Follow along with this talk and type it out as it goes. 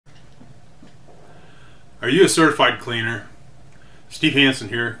Are you a certified cleaner? Steve Hansen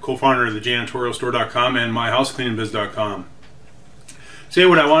here, co-founder of the janitorialstore.com and myhousecleaningbiz.com. Today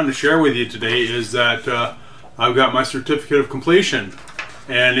what I wanted to share with you today is that I've got my certificate of completion,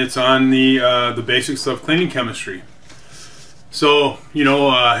 and it's on the basics of cleaning chemistry. So,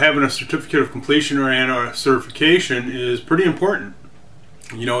 having a certificate of completion and a certification is pretty important.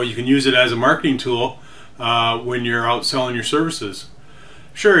 You can use it as a marketing tool when you're out selling your services.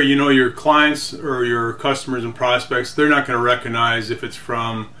 Sure, your clients or your customers and prospects, they're not going to recognize if it's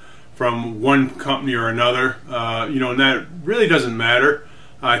from one company or another, and that really doesn't matter.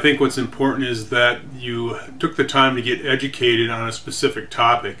 I think what's important is that you took the time to get educated on a specific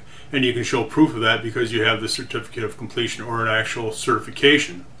topic, and you can show proof of that because you have the certificate of completion or an actual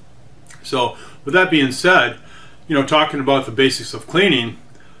certification. So with that being said, talking about the basics of cleaning,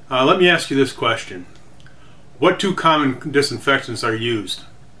 let me ask you this question. What two common disinfectants are used?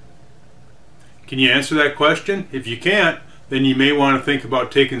 Can you answer that question? If you can't, then you may want to think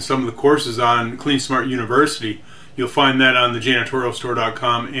about taking some of the courses on CleanSmart University. You'll find that on the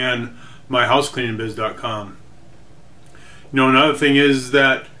janitorialstore.com and myhousecleaningbiz.com. Another thing is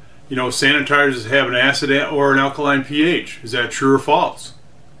that sanitizers have an acid or an alkaline pH. Is that true or false?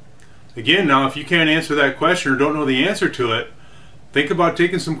 Again, now if you can't answer that question or don't know the answer to it, think about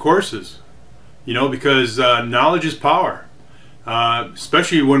taking some courses. Because knowledge is power.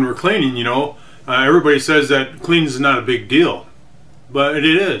 Especially when we're cleaning, everybody says that cleaning is not a big deal, but it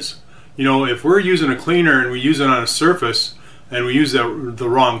is. If we're using a cleaner and we use it on a surface and we use the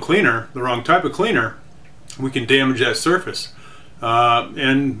wrong cleaner, the wrong type of cleaner, we can damage that surface.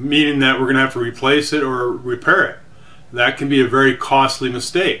 And meaning that we're going to have to replace it or repair it. That can be a very costly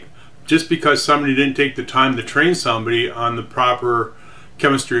mistake. Just because somebody didn't take the time to train somebody on the proper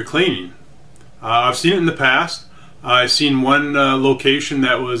chemistry of cleaning. I've seen it in the past. I've seen one location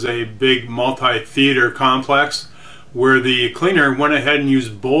that was a big multi-theater complex where the cleaner went ahead and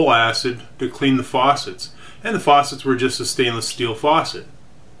used bowl acid to clean the faucets. And the faucets were just a stainless steel faucet.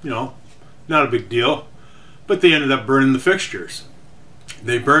 Not a big deal. But they ended up burning the fixtures.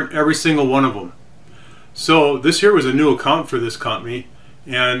 They burnt every single one of them. So this here was a new account for this company,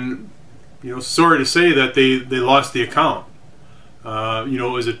 and sorry to say that they lost the account. It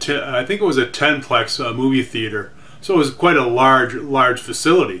was I think it was a 10-plex movie theater, so it was quite a large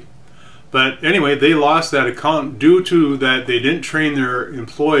facility. But anyway, they lost that account due to that they didn't train their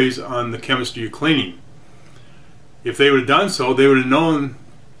employees on the chemistry of cleaning. If they would have done so, they would have known,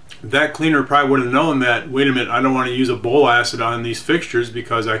 that cleaner probably would have known that, wait a minute, I don't want to use a bowl acid on these fixtures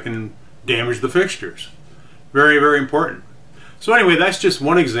because I can damage the fixtures. Very, very important. So anyway, that's just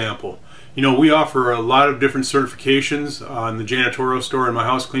one example. We offer a lot of different certifications on the janitorial store and My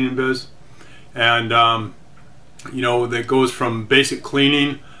House Cleaning Biz. And, that goes from basic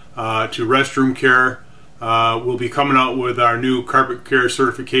cleaning to restroom care. We'll be coming out with our new carpet care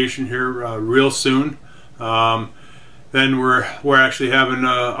certification here real soon. Then we're actually having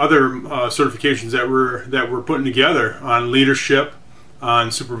other certifications that we're putting together on leadership,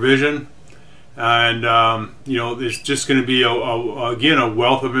 on supervision, and there's just going to be again a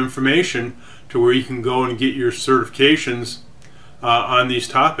wealth of information to where you can go and get your certifications on these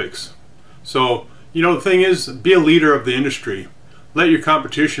topics. So the thing is, be a leader of the industry. Let your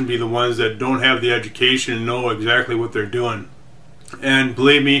competition be the ones that don't have the education and know exactly what they're doing. And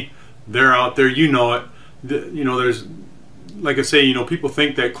believe me, they're out there. You know it. There's, like I say, people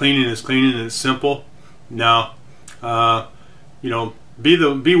think that cleaning is cleaning and it's simple. No,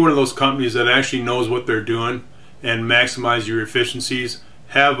 be one of those companies that actually knows what they're doing and maximize your efficiencies.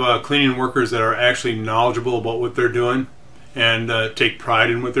 Have cleaning workers that are actually knowledgeable about what they're doing and take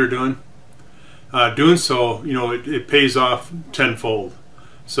pride in what they're doing. Doing so, it pays off tenfold.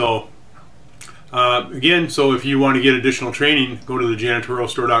 So again, so if you want to get additional training, go to the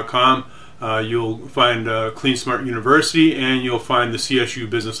janitorialstore.com. You'll find CleanSmart University, and you'll find the CSU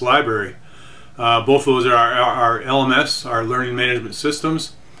Business Library. Both of those are our LMS, our learning management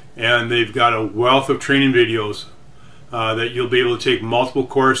systems, and they've got a wealth of training videos that you'll be able to take multiple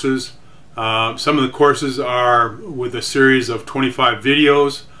courses. Some of the courses are with a series of 25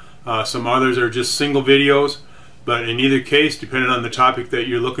 videos. Some others are just single videos. But in either case, depending on the topic that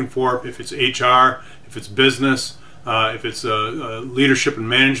you're looking for, if it's HR, if it's business, if it's leadership and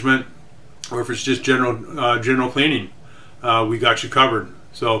management, or if it's just general cleaning, we got you covered.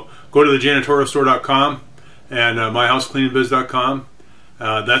 So go to the janitorialstore.com and myhousecleaningbiz.com.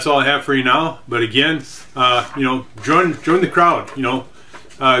 That's all I have for you now. But again, join the crowd.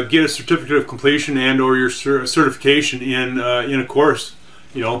 Get a certificate of completion and or your certification in a course.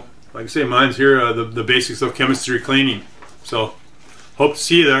 Like I say, mine's here, the basics of chemistry cleaning. So hope to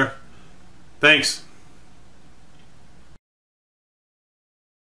see you there. Thanks.